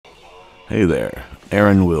Hey there,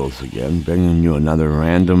 Aaron Wills again, bringing you another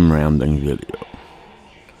random rambling video.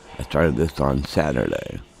 I started this on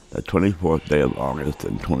Saturday, the 24th day of August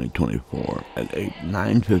in 2024 at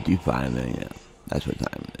 9:55 a.m. That's what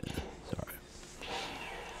time it is. Sorry.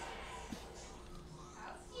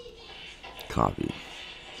 Coffee.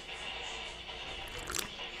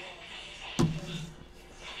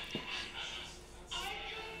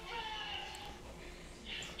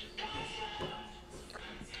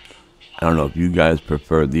 I don't know if you guys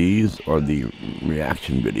prefer these or the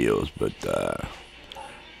reaction videos, but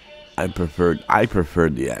I preferred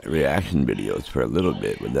the reaction videos for a little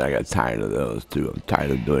bit, but then I got tired of those too. I'm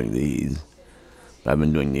tired of doing these. I've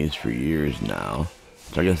been doing these for years now,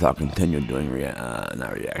 so I guess I'll continue doing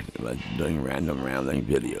not reaction, but doing random rambling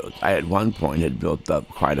videos. I at one point had built up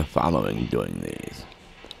quite a following doing these.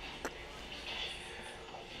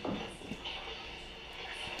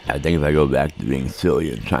 I think if I go back to being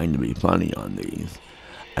silly and trying to be funny on these,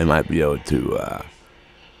 I might be able to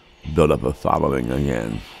build up a following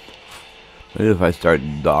again. Maybe if I start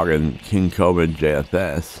dogging King Cobra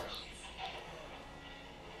JFS,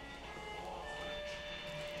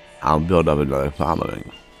 I'll build up another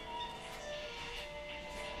following.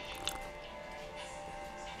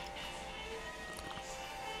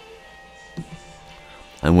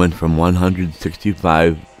 I went from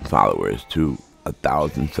 165 followers to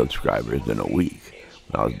 1,000 subscribers in a week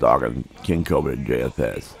when I was dogging King Cobra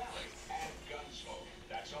JFS.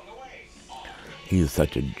 He's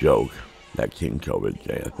such a joke, that King Cobra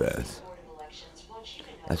JFS.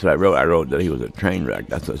 That's what I wrote. I wrote that he was a train wreck.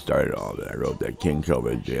 That's what started all of it. I wrote that King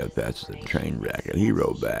Cobra JFS is a train wreck, and he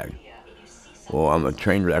wrote back, well, I'm a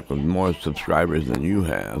train wreck with more subscribers than you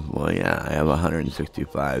have. Well, yeah, I have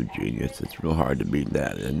 165, genius. It's real hard to beat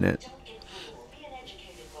that, isn't it?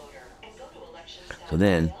 So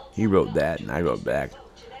then, he wrote that, and I wrote back,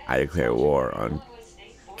 I declare war on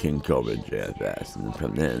King Cobra JFS. And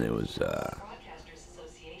from then, it was,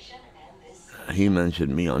 he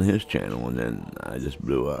mentioned me on his channel, and then I just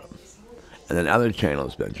blew up. And then other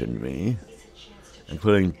channels mentioned me,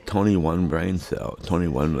 including Tony One Brain Cell, Tony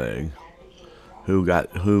One Leg, who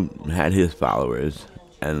had his followers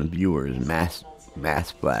and viewers mass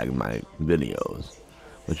flag my videos,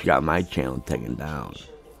 which got my channel taken down.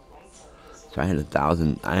 So I had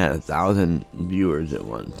 1,000 viewers at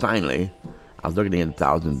once. Finally, I was looking to get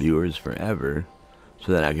 1,000 viewers forever,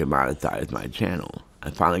 so that I could monetize my channel. I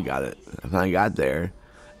finally got it. I finally got there,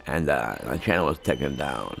 and my channel was taken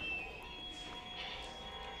down.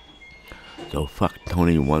 So fuck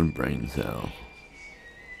Tony One Brain Cell.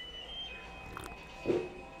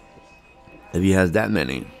 If he has that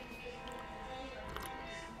many,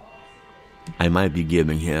 I might be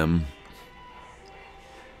giving him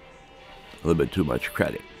a little bit too much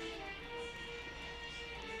credit.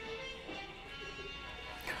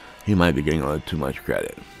 He might be getting a little too much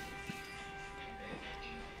credit.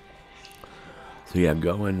 So yeah,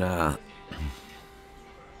 go and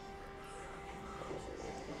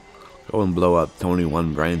blow up Tony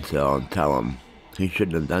One Brain Cell and tell him he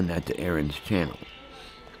shouldn't have done that to Aaron's channel.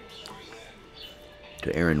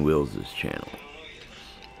 To Aaron Wills' channel.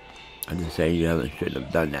 I just say you shouldn't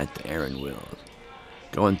have done that to Aaron Wills.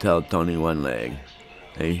 Go and tell Tony One Leg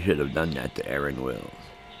that he should have done that to Aaron Wills.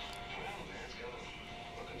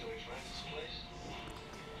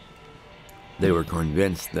 They were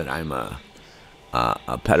convinced that I'm a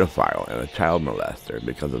pedophile and a child molester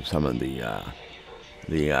because of some of the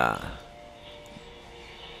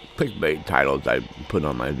clickbait titles I put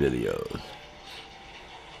on my videos.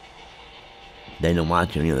 They didn't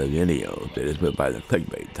watch any of the videos. They just went by the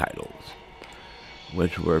clickbait titles,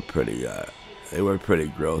 which were pretty, they were pretty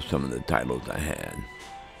gross, some of the titles I had.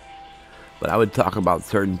 But I would talk about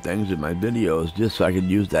certain things in my videos just so I could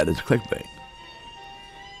use that as clickbait.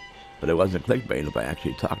 But it wasn't clickbait if I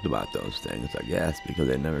actually talked about those things, I guess, because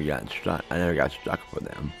they never got struck. I never got struck for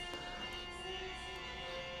them.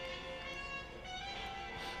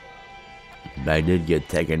 But I did get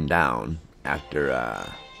taken down after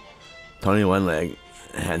Tony One Leg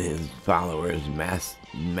had his followers mass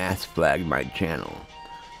flag my channel.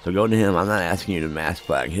 So go to him. I'm not asking you to mass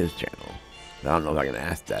flag his channel. I don't know if I can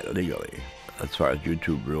ask that legally, as far as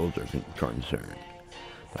YouTube rules are concerned.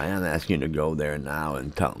 But I am asking you to go there now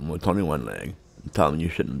and tell him, well, Tony One Leg, and tell him you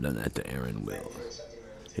shouldn't have done that to Aaron Wills.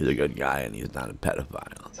 He's a good guy and he's not a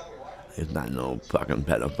pedophile. He's not no fucking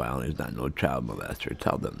pedophile. He's not no child molester.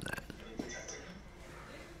 Tell them that.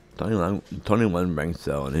 Tony One Brain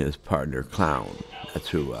Cell and his partner Clown. That's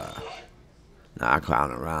who. I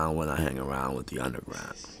clown around when I hang around with the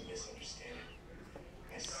underground.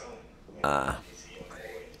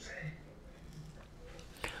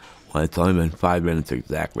 Well, it's only been 5 minutes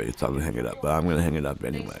exactly, so I'm gonna hang it up. But I'm gonna hang it up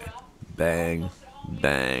anyway. Bang,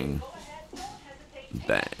 bang,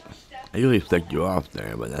 bang. I usually flick you off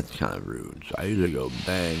there, but that's kind of rude. So I usually go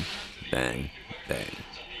bang, bang, bang.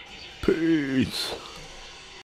 Peace.